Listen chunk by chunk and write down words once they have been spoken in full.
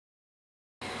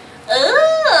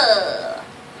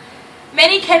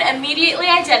Many can immediately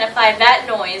identify that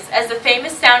noise as the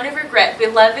famous sound of regret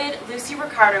beloved Lucy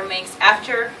Ricardo makes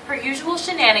after her usual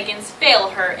shenanigans fail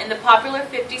her in the popular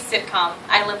 50s sitcom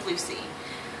I Love Lucy.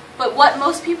 But what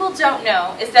most people don't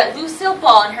know is that Lucille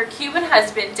Ball and her Cuban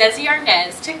husband, Desi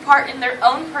Arnaz, took part in their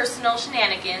own personal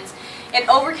shenanigans and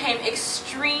overcame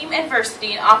extreme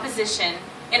adversity and opposition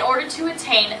in order to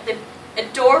attain the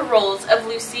adored roles of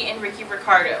Lucy and Ricky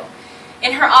Ricardo.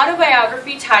 In her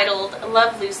autobiography titled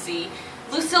Love Lucy,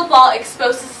 Lucille Ball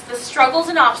exposes the struggles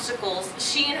and obstacles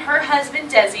she and her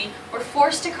husband Desi were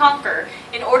forced to conquer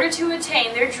in order to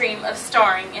attain their dream of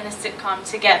starring in a sitcom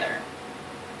together.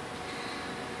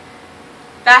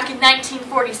 Back in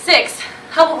 1946,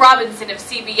 Hubble Robinson of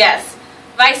CBS,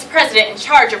 vice president in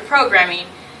charge of programming,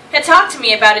 had talked to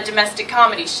me about a domestic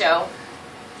comedy show.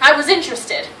 I was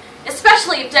interested,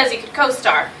 especially if Desi could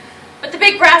co-star, but the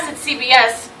big brass at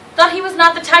CBS thought he was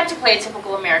not the type to play a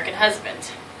typical American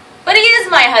husband. But he is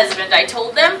my husband, I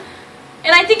told them,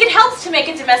 and I think it helps to make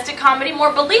a domestic comedy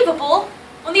more believable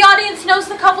when the audience knows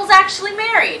the couple's actually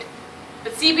married.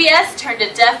 But CBS turned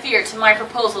a deaf ear to my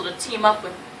proposal to team up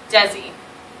with Desi.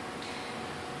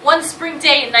 One spring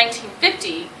day in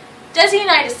 1950, Desi and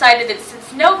I decided that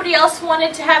since nobody else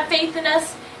wanted to have faith in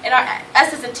us and us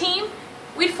as a team,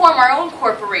 we'd form our own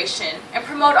corporation and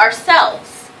promote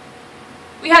ourselves.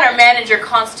 We had our manager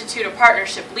constitute a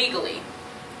partnership legally.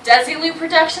 Desilu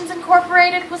Productions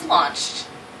Incorporated was launched.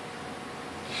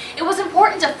 It was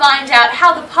important to find out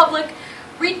how the public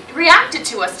reacted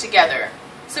to us together.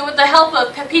 So with the help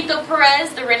of Pepito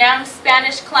Perez, the renowned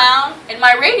Spanish clown, and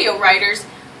my radio writers,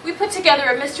 we put together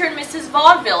a Mr. and Mrs.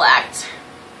 Vaudeville act.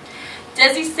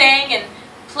 Desi sang and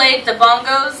played the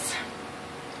bongos.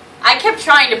 I kept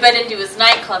trying to bed into his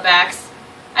nightclub acts.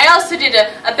 I also did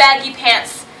a baggy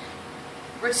pants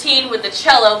routine with the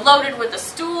cello loaded with a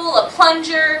stool, a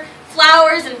plunger,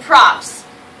 flowers, and props,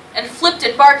 and flipped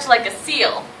and barked like a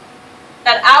seal.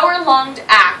 That hour-long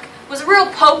act was a real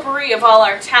potpourri of all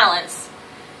our talents,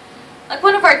 like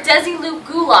one of our Desilu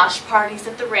goulash parties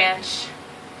at the ranch.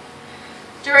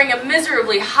 During a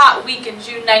miserably hot week in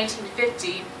June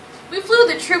 1950, we flew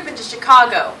the troupe into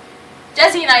Chicago.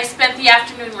 Desi and I spent the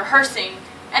afternoon rehearsing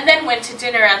and then went to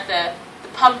dinner at the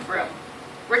pump room,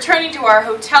 returning to our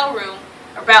hotel room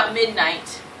about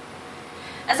midnight.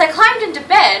 As I climbed into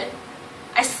bed,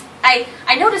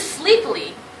 I noticed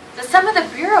sleepily that some of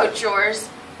the bureau drawers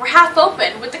were half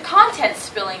open with the contents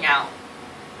spilling out.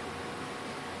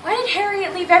 Why did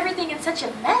Harriet leave everything in such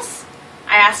a mess?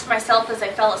 I asked myself as I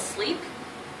fell asleep.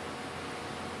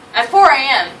 At 4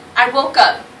 a.m., I woke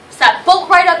up, sat bolt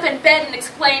right up in bed and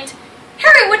exclaimed,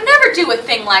 "Harriet would never do a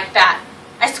thing like that."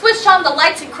 I switched on the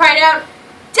lights and cried out,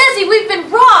 "Desi, we've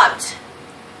been robbed!"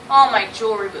 All my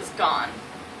jewelry was gone,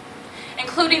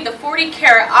 including the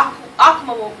 40-carat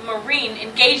aquamarine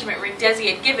engagement ring Desi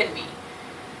had given me.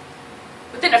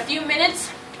 Within a few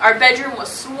minutes, our bedroom was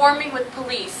swarming with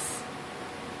police,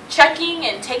 checking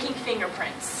and taking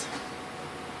fingerprints.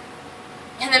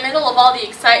 In the middle of all the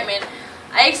excitement,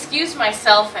 I excused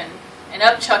myself and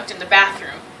upchucked in the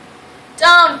bathroom.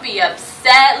 "Don't be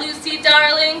upset, Lucy,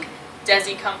 darling,"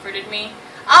 Desi comforted me.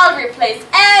 "I'll replace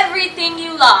everything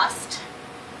you lost."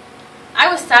 I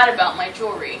was sad about my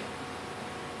jewelry.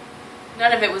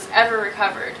 None of it was ever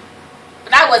recovered.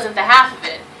 But that wasn't the half of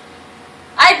it.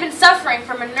 I had been suffering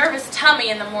from a nervous tummy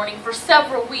in the morning for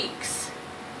several weeks.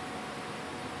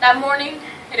 That morning,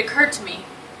 it occurred to me,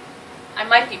 I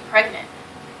might be pregnant.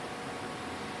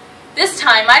 This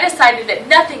time, I decided that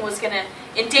nothing was going to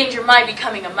endanger my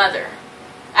becoming a mother.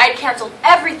 I had canceled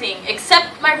everything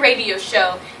except my radio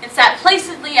show and sat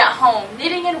placidly at home,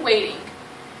 knitting and waiting.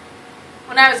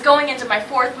 When I was going into my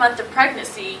 4th month of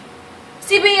pregnancy,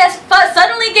 CBS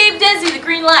suddenly gave Desi the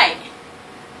green light.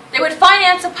 They would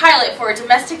finance a pilot for a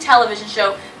domestic television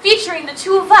show featuring the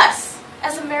two of us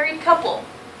as a married couple.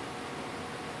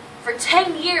 For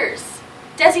 10 years,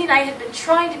 Desi and I had been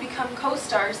trying to become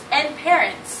co-stars and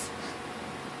parents.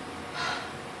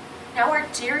 Now our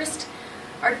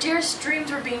dearest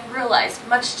dreams were being realized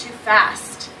much too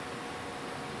fast.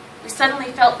 We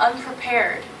suddenly felt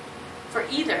unprepared for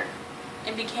either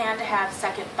and began to have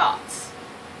second thoughts.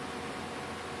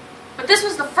 But this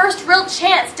was the first real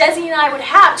chance Desi and I would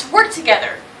have to work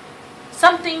together,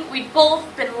 something we'd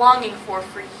both been longing for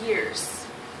years.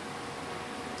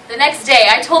 The next day,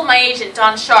 I told my agent,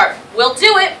 Don Sharp, "We'll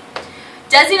do it.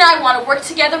 Desi and I want to work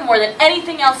together more than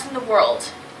anything else in the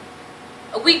world."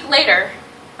 A week later,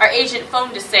 our agent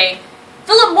phoned to say,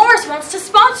 "Philip Morris wants to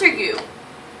sponsor you."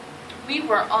 We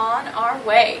were on our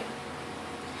way.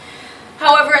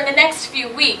 However, in the next few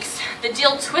weeks, the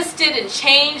deal twisted and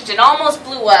changed and almost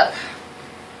blew up.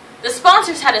 The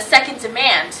sponsors had a second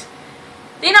demand.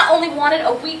 They not only wanted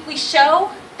a weekly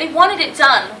show, they wanted it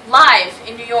done live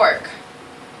in New York.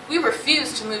 We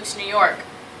refused to move to New York.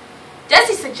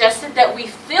 Desi suggested that we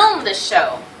film the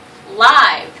show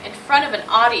live in front of an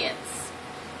audience.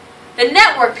 The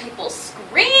network people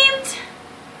screamed.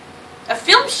 A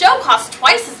film show costs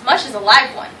twice as much as a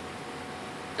live one.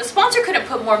 The sponsor couldn't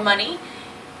put more money,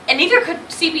 and neither could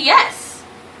CBS.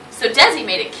 So Desi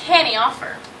made a canny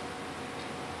offer.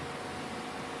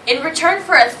 In return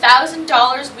for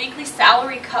 $1,000 weekly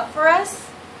salary cut for us,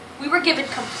 we were given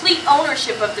complete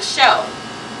ownership of the show.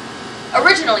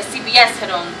 Originally, CBS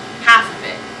had owned half of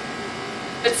it.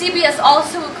 But CBS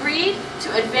also agreed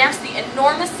to advance the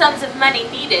enormous sums of money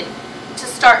needed to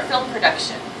start film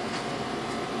production,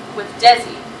 with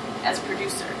Desi as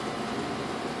producer.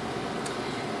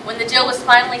 When the deal was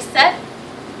finally set,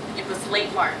 it was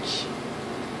late March.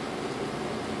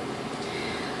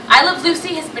 I Love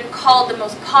Lucy has been called the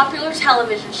most popular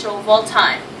television show of all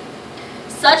time.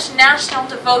 Such national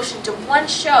devotion to one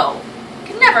show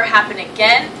can never happen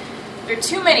again. There are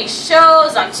too many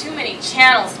shows on too many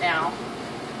channels now.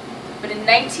 But in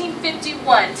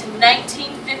 1951 to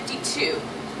 1952,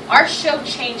 our show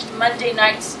changed Monday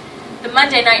nights, the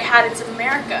Monday night habits of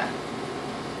America.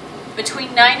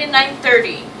 Between 9 and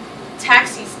 9:30,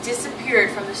 taxis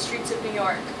disappeared from the streets of New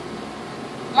York.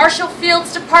 Marshall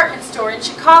Field's department store in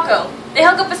Chicago, they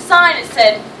hung up a sign that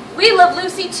said, "We love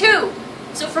Lucy too,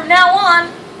 so from now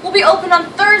on, we'll be open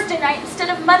on Thursday night instead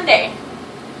of Monday."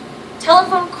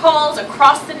 Telephone calls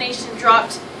across the nation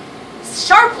dropped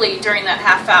sharply during that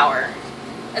half hour,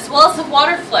 as well as the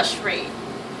water flush rate,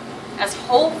 as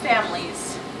whole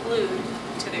families glued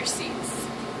to their seats.